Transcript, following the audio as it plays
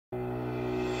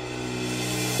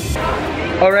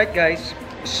Alright guys,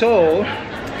 so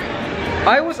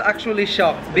I was actually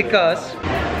shocked because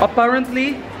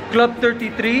apparently Club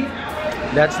 33,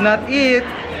 that's not it.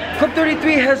 Club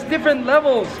 33 has different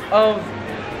levels of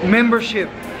membership,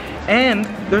 and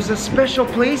there's a special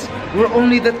place where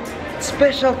only the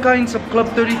special kinds of Club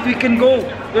 33 can go.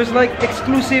 There's like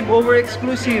exclusive over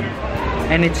exclusive,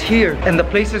 and it's here, and the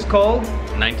place is called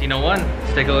 1901.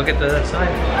 Let's take a look at the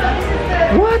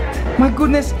sign. What? My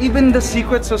goodness, even the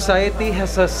secret society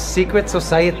has a secret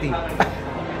society.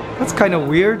 That's kind of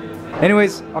weird.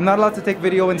 Anyways, I'm not allowed to take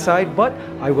video inside, but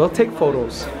I will take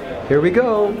photos. Here we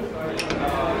go.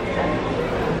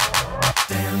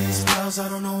 Damn, these girls, I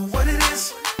don't know what it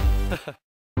is.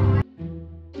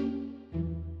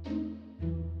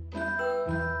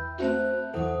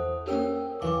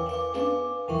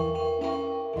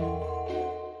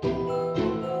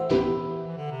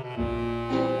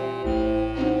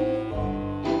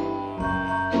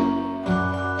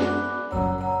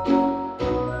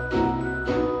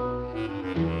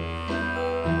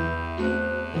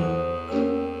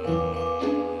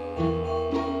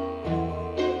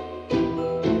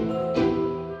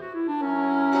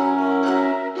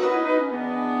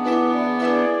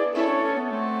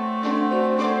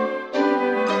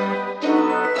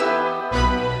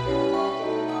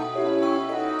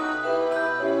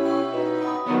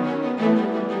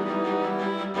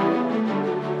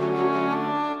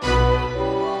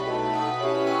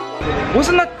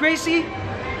 Wasn't that crazy?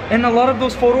 And a lot of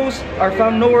those photos are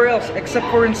found nowhere else except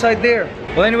for inside there.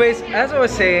 Well anyways, as I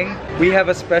was saying, we have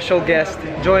a special guest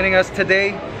joining us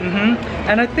today.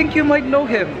 And I think you might know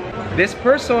him. This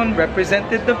person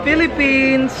represented the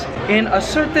Philippines in a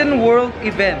certain world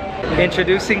event.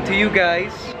 Introducing to you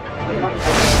guys,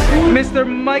 Mr.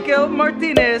 Michael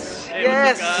Martinez. Hey,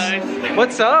 yes.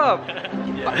 What's up?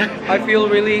 I feel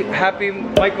really happy,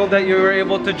 Michael, that you were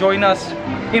able to join us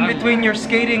in between your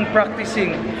skating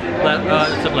practicing.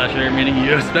 It's a pleasure meeting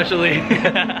you, especially.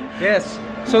 Yes.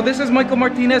 So this is Michael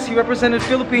Martinez. He represented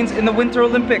Philippines in the Winter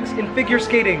Olympics in figure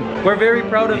skating. We're very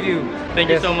proud of you.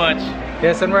 Thank you so much.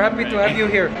 Yes, and we're happy to have you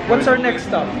here. What's our next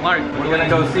stop? Mark, we're gonna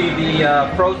go see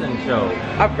the Frozen show.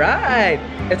 Alright,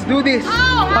 let's do this.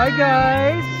 Hi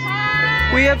guys.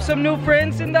 Hi. We have some new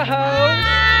friends in the house.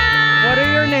 Hi. What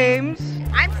are your names?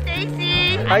 I'm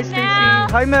Stacy. Hi Stacy.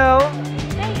 Hi Mel.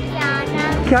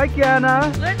 Hi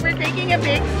Kiana. Look, we're taking a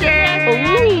picture.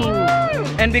 Ooh.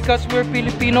 And because we're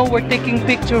Filipino, we're taking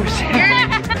pictures.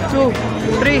 2,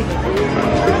 3.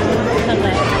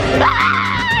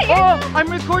 Oh, I'm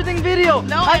recording video.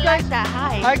 No, Hi I guys. like that.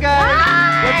 Hi. Hi guys.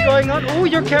 Hi. What's going on? Oh,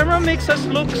 your camera makes us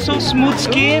look so smooth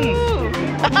skin.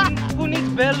 Who needs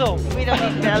bello? We don't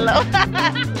need bello.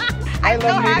 I I'm so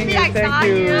love happy meeting you. I Thank saw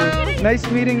you.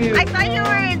 Nice meeting you. I thought you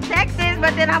were in Texas,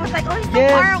 but then I was like, oh, he's so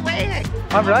Yes. far away.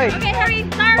 All right. Okay, hurry,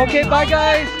 start. Okay, bye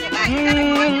guys.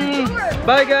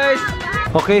 Bye guys.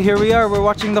 Okay, here we are. We're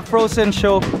watching the Frozen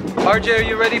show. RJ, are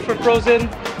you ready for Frozen?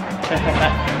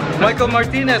 Michael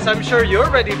Martinez, I'm sure you're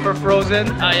ready for Frozen.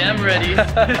 I am ready.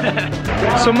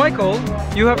 So Michael,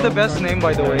 you have the best name,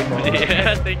 by the way.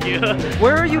 Yeah, thank you.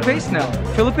 Where are you based now?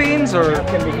 Philippines or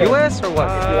US or what?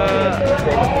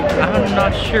 I'm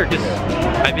not sure because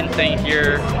I've been staying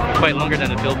here quite longer than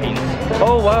the Philippines.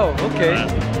 Oh wow, okay.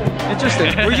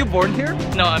 Interesting. Were you born here?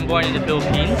 No, I'm born in the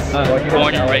Philippines.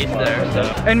 Born and raised there. So.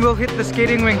 And we'll hit the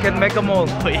skating rink at Mega Mall.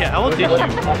 But yeah, I will teach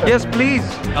you. Yes, please.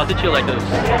 I'll teach you like those.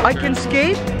 I can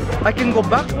skate, I can go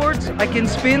backwards, I can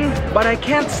spin, but I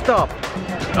can't stop.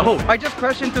 Oh, I just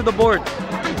crashed into the board.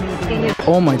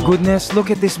 Oh my goodness,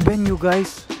 look at this venue,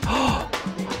 guys.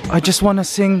 I just want to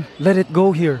sing Let It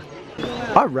Go here.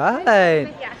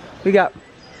 Alright. We got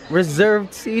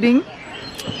reserved seating.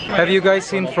 Have you guys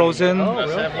seen Frozen?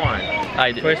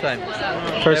 I did. First time.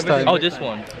 First time. Oh, this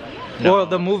one. Well,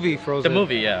 the movie Frozen. The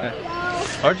movie, yeah.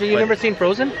 RJ, you never seen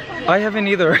Frozen? I haven't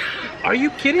either. Are you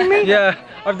kidding me? Yeah,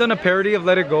 I've done a parody of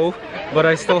Let It Go, but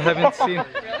I still haven't seen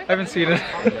it.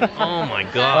 Oh my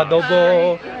god.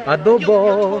 Adobo,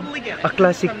 adobo, a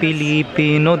classic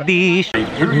Filipino dish.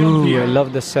 Ooh, I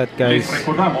love the set, guys.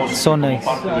 So nice.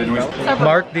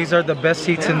 Mark, these are the best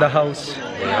seats in the house.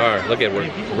 They are. Look at, we're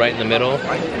right in the middle.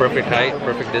 Perfect height,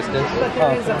 perfect distance.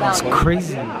 It's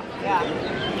crazy.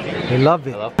 I love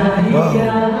it. Wow.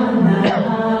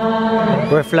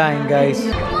 We're flying, guys.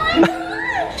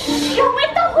 You're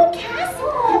with the whole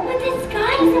castle! But this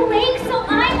guy is awake, so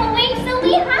I'm awake, so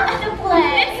we have to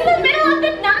play! It's the middle of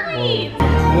the night!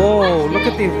 Whoa, look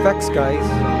at the effects, guys.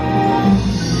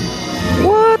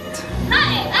 What?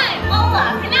 Hi, I'm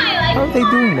Olaf, and I like How are they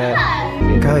doing that?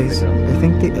 Guys, I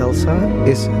think the Elsa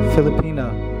is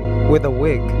Filipina with a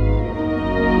wig.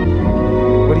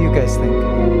 What do you guys think?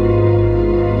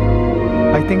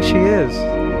 I think she is.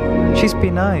 She's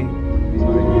Pinay.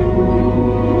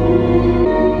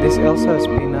 This Elsa is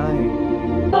Pinay.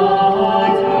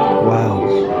 Wow.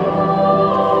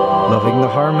 Loving the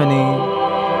harmony.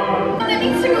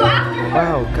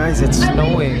 Wow, guys, it's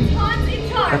snowing.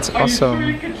 That's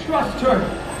awesome.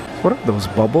 What are those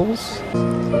bubbles?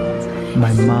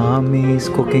 My mommy's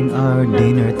cooking our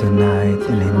dinner tonight,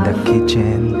 and in the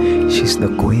kitchen, she's the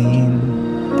queen.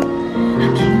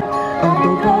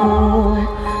 Adobo,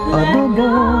 adobo.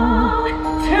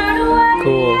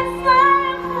 Cool.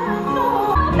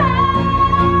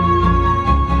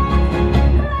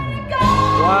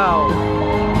 Wow,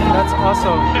 that's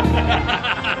awesome.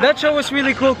 That show was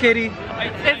really cool, Katie.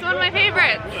 It's one of my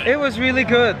favorites. It was really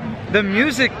good. The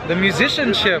music, the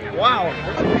musicianship, wow.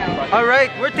 All right,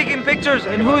 we're taking pictures,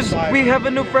 and we have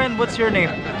a new friend. What's your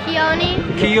name?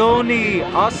 Keone, Keone,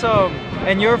 awesome.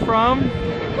 And you're from?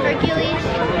 Hercules,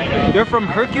 You're from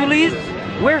Hercules?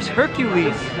 Where's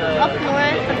Hercules? up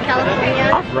north of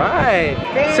California. All right.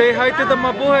 Say hi to the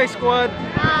Mabuhay squad.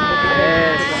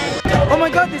 Yes. Oh my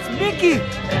God, it's Mickey!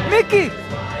 Mickey!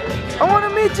 I want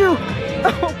to meet you!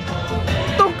 Oh,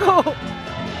 don't go!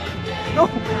 No!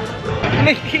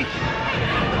 Mickey!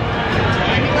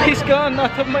 He's gone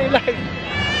out of my life.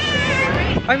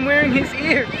 I'm wearing his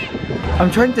ears. I'm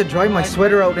trying to dry my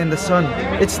sweater out in the sun.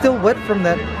 It's still wet from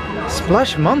that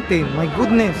splash mountain. My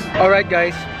goodness. Alright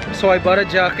guys, so I bought a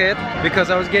jacket because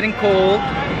I was getting cold.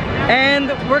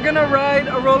 And we're gonna ride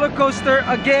a roller coaster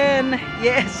again.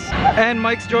 Yes. And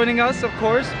Mike's joining us, of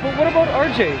course. But what about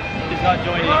RJ? He's not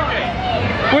joining.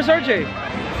 Where's RJ?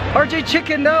 RJ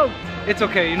chickened out. It's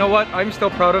okay. You know what? I'm still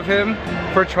proud of him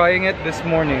for trying it this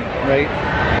morning, right?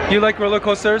 You like roller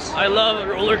coasters? I love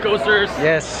roller coasters.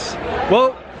 Yes.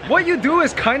 Well, what you do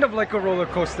is kind of like a roller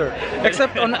coaster,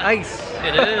 except on ice.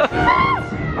 It is.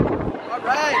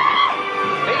 Alright.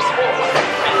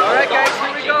 Alright guys,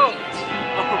 here we go.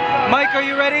 Mike, are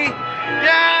you ready?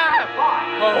 Yeah!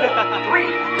 Oh.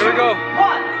 Here we go.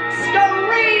 One,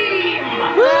 scream!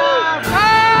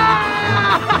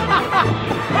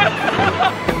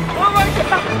 Oh my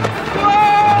God!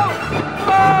 Whoa!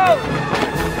 Whoa!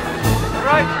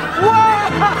 Right. Whoa!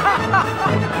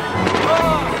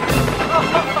 Oh.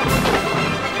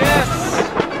 Yes!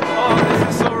 Oh, this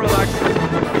is so relaxing.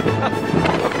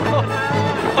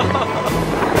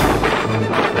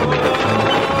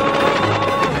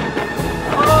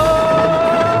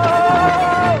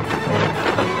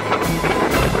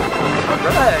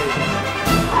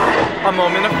 A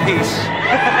moment of peace.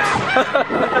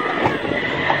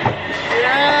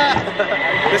 Yeah!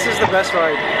 This is the best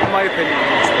ride, in my opinion.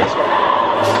 It's the best ride.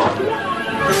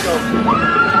 Here we go.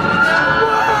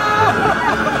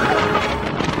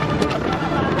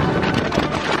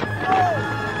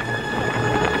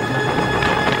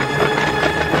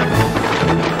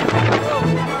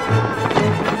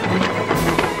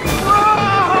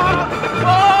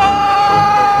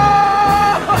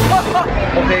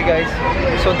 Okay guys,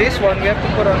 so this one we have to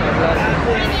put on our glasses.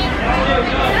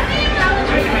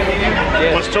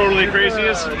 Yes. What's totally crazy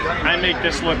is I make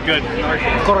this look good.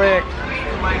 Correct.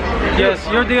 Yes,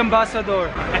 you're the ambassador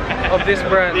of this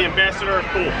brand. The ambassador of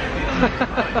cool.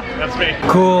 That's me.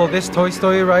 Cool, this Toy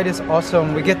Story ride is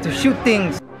awesome. We get to shoot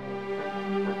things.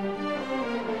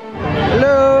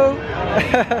 Hello!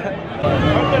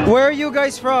 Where are you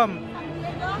guys from?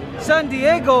 San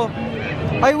Diego.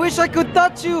 I wish I could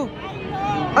touch you.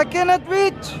 I cannot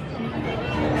reach.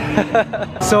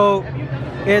 So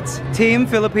it's Team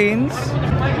Philippines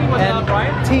and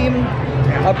Team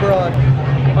Abroad.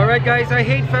 Alright guys, I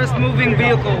hate fast moving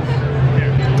vehicles.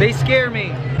 They scare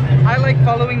me. I like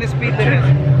following the speed limit.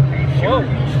 Whoa.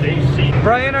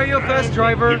 Brian, are you a fast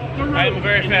driver? I am a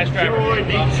very fast driver.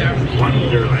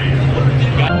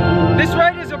 This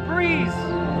ride is a breeze.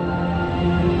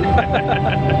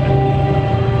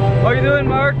 How are you doing,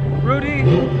 Mark? Rudy?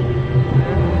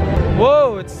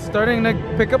 Whoa, it's starting to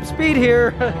pick up speed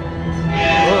here.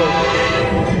 Whoa.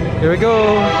 Here we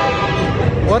go.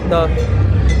 What the?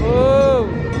 Whoa.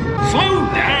 Slow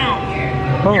down!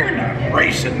 Oh. You're not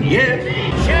racing yet.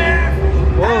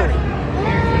 Whoa.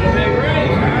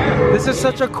 This is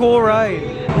such a cool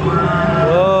ride.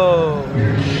 Whoa.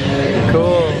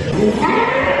 Cool.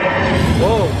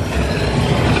 Whoa.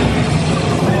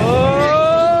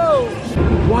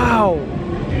 Whoa. Wow.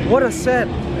 What a set.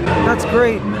 That's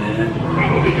great.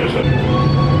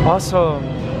 Awesome.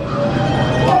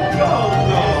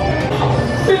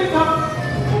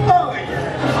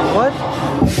 What?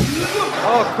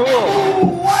 Oh, cool.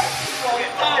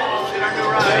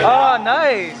 Oh,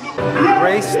 nice.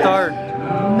 Race start.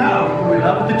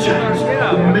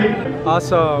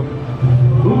 Awesome.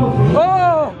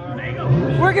 Oh!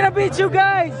 We're gonna beat you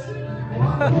guys!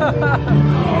 Whoa!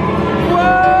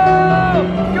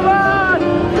 Come on!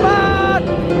 Come on!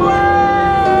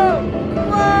 Whoa!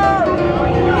 Whoa!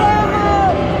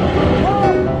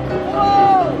 Whoa!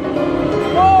 Whoa!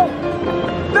 Whoa!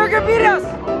 They're gonna beat us!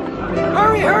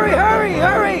 Hurry, hurry, hurry,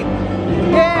 hurry!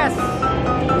 Yes!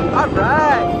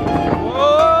 Alright!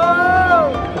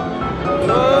 Whoa!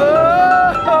 Whoa!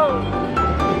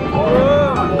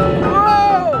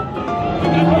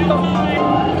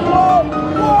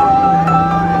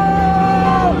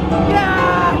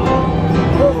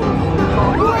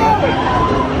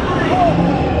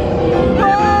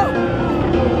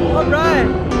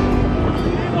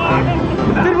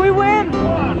 Did we win?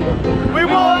 We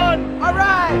won!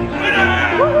 Alright!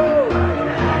 We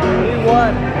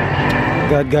won!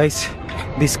 God guys,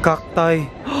 this cacti.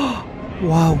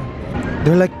 Wow,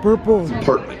 they're like purple.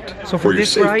 Compartment. So for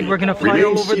this ride, we're gonna fly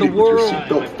all over the world. With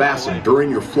your seatbelt fastened during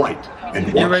your flight.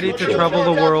 And You ready to travel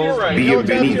the world?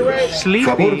 Bienvenidos. Sleepy.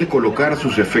 Favor de colocar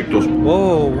sus efectos.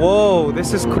 Whoa, whoa,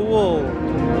 this is cool.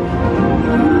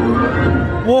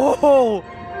 Whoa,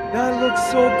 that looks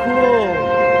so cool.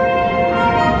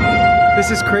 This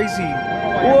is crazy.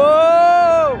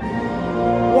 Whoa!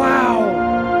 Wow!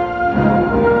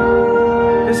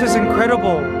 This is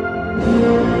incredible.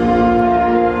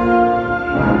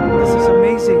 This is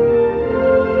amazing.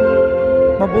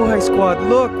 Mabuhay squad,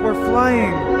 look, we're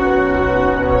flying.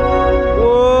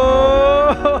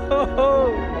 Whoa!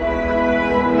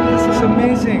 This is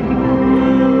amazing.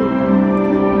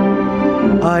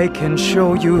 I can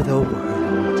show you the world.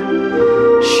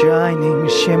 Shining,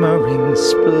 shimmering,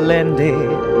 splendid.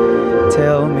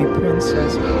 Tell me,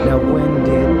 princess, now when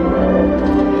did?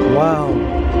 Wow,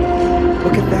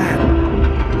 look at that.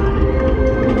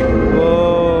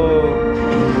 Whoa,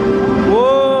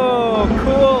 whoa,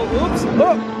 cool. Oops.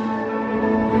 Oh.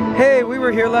 Hey, we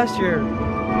were here last year.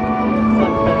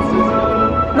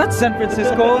 Not San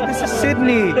Francisco, this is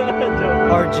Sydney.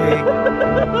 RJ.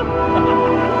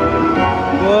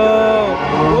 Whoa,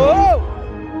 whoa.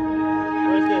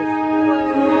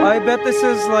 I bet this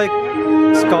is like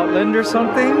Scotland or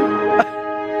something.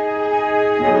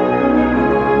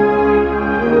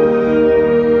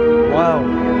 Wow.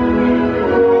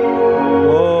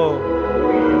 Whoa.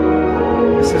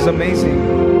 This is amazing.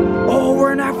 Oh,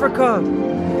 we're in Africa.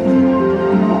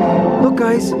 Look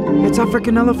guys, it's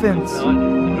African elephants.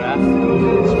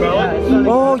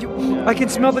 Oh, I can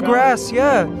smell the grass,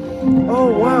 yeah.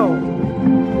 Oh, wow.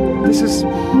 This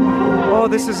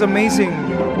is amazing.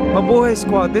 Mabuhay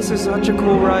squad, this is such a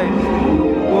cool ride.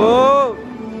 Whoa!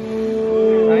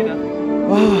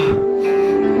 Oh.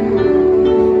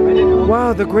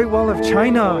 Wow, the Great Wall of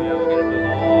China.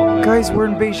 Guys, we're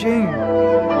in Beijing.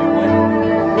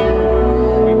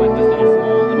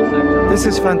 This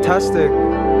is fantastic.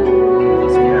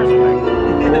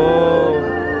 Whoa!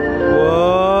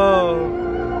 Whoa!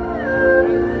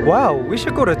 Wow, we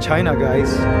should go to China,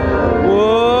 guys.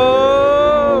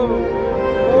 Whoa!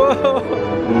 Whoa!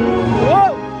 Whoa!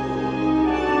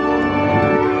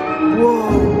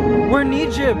 Whoa! We're in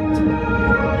Egypt.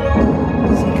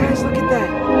 See, guys, look at that.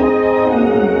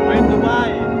 We're in Dubai.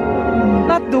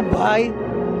 Not Dubai.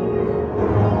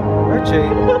 RJ.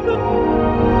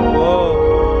 Whoa!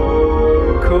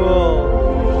 Cool.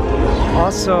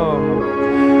 Awesome.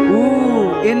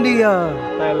 Ooh, India.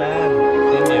 Thailand.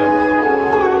 India.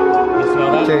 You smell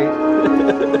that? Okay.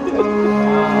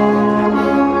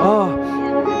 Oh,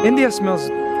 India smells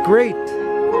great.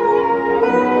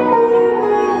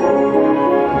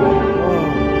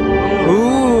 Oh.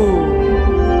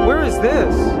 Ooh, where is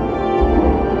this?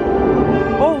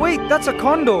 Oh wait, that's a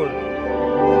condor.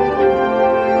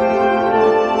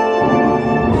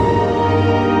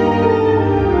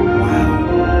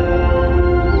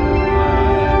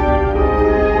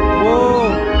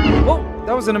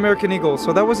 That was an American eagle,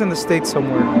 so that was in the States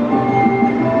somewhere.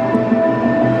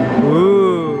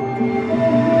 Ooh.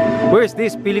 Where is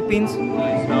this? Philippines?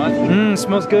 Mmm,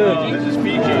 smells good. Oh, this is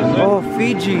Fiji. Oh,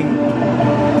 Fiji.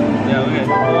 Yeah, look at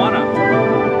Moana.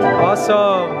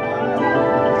 Awesome.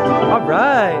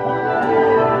 Alright.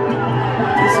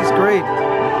 This is great.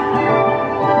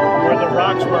 Where the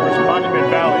rocks were was Monument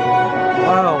Valley.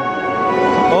 Wow.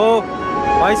 Oh,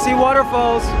 I see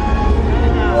waterfalls.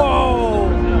 Whoa.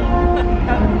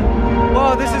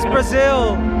 Wow, this is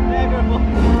Brazil.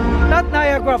 Not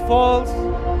Niagara Falls.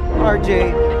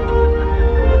 RJ.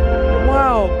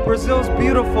 Wow, Brazil's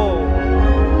beautiful.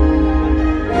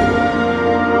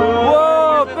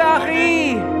 Whoa,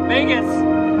 Paris. Vegas.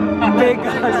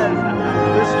 Vegas.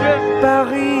 The strip.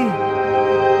 Paris.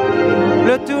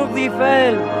 Le Tour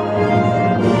d'Eiffel.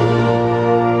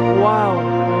 Wow.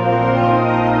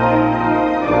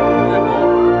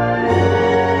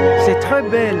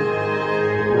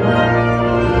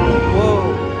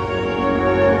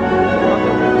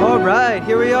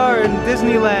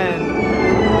 Disneyland.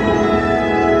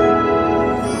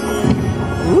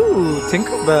 Ooh,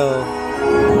 Tinkerbell.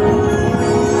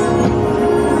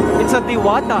 It's a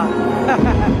Diwata.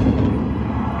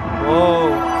 Whoa.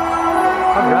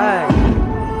 Alright.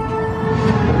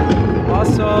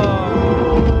 Awesome.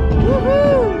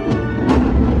 Woohoo!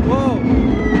 Whoa.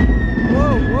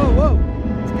 Whoa, whoa, whoa.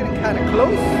 It's getting kind of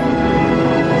close.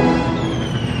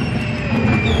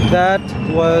 That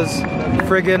was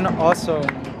friggin' awesome.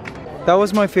 That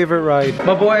was my favorite ride.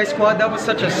 Mabuhay Squad, that was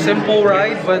such a simple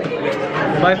ride, but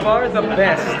by far the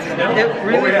best. It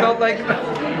really felt like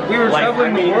we were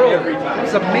traveling the world. It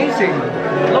was amazing.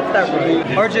 Love that ride.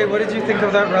 RJ, what did you think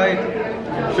of that ride?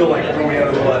 I feel like throwing out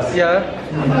of the bus. Yeah?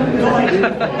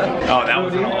 Oh, that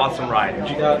was an awesome ride.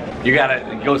 You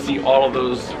gotta go see all of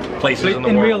those places in the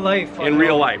world. In real life. In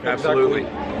real life, absolutely.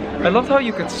 I love how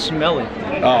you could smell it.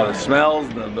 Oh, the smells,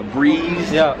 the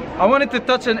breeze. Yeah, I wanted to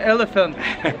touch an elephant.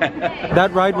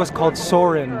 That ride was called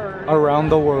Soarin' Around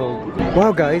the World.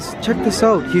 Wow guys, check this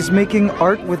out. He's making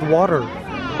art with water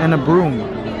and a broom.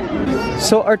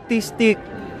 So artistic.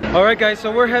 Alright guys,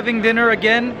 so we're having dinner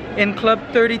again in Club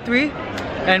 33.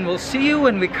 And we'll see you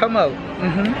when we come out.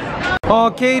 Oh,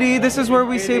 Katie, this is where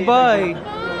we say bye.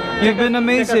 You've been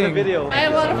amazing. I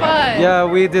had a lot of fun. Yeah,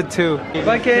 we did too.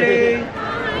 Bye, Katie.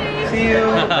 See you.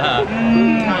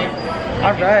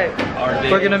 Alright.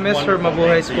 We're gonna miss her,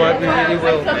 Mabuhay Squad. We really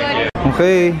will.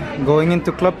 Okay, going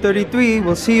into Club 33.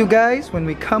 We'll see you guys when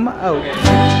we come out.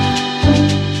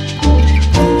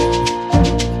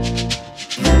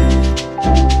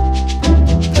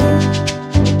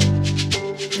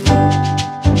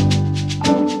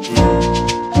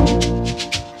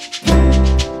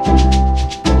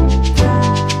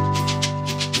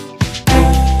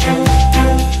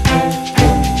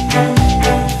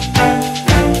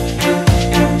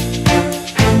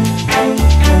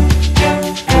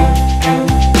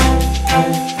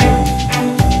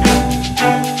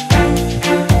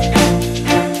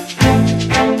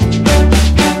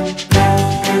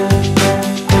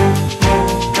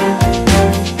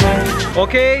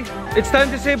 Okay, it's time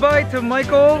to say bye to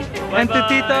Michael and to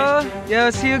Tita. Yeah,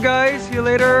 see you guys. See you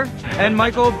later. And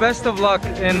Michael, best of luck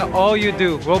in all you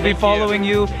do. We'll be following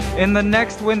you in the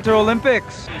next Winter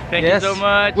Olympics. Thank you so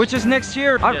much. Which is next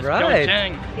year. Alright.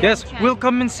 Yes, we'll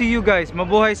come and see you guys.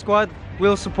 Mabuhay Squad,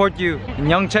 we'll support you. In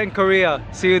Yeongchang, Korea.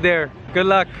 See you there. Good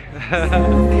luck.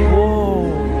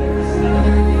 Whoa.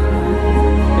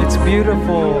 It's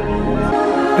beautiful.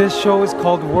 This show is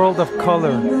called World of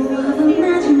Color.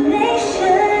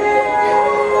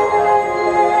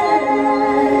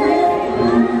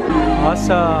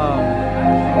 Awesome.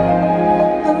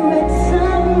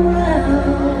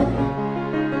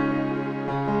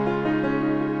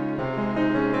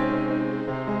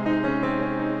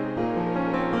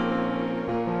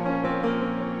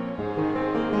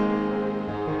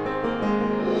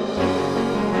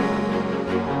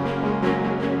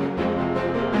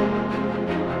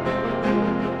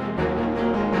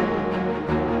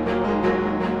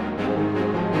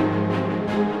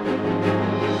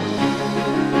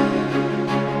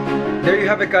 There you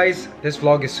have it guys. This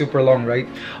vlog is super long, right?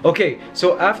 Okay,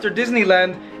 so after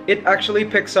Disneyland, it actually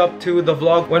picks up to the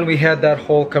vlog when we had that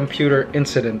whole computer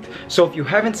incident. So if you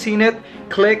haven't seen it,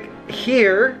 click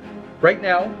here right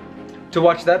now to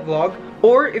watch that vlog.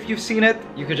 Or if you've seen it,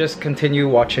 you could just continue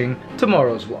watching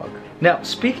tomorrow's vlog. Now,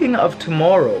 speaking of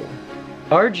tomorrow,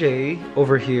 RJ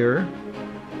over here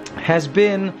has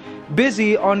been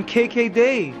busy on KK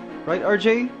Day. Right,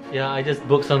 RJ? Yeah, I just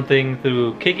booked something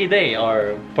through KK Day,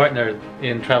 our partner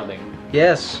in traveling.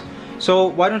 Yes. So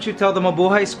why don't you tell the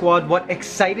Mabuhay Squad what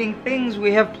exciting things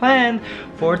we have planned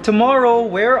for tomorrow?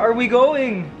 Where are we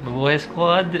going? Mabuhay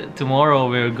Squad, tomorrow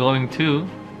we're going to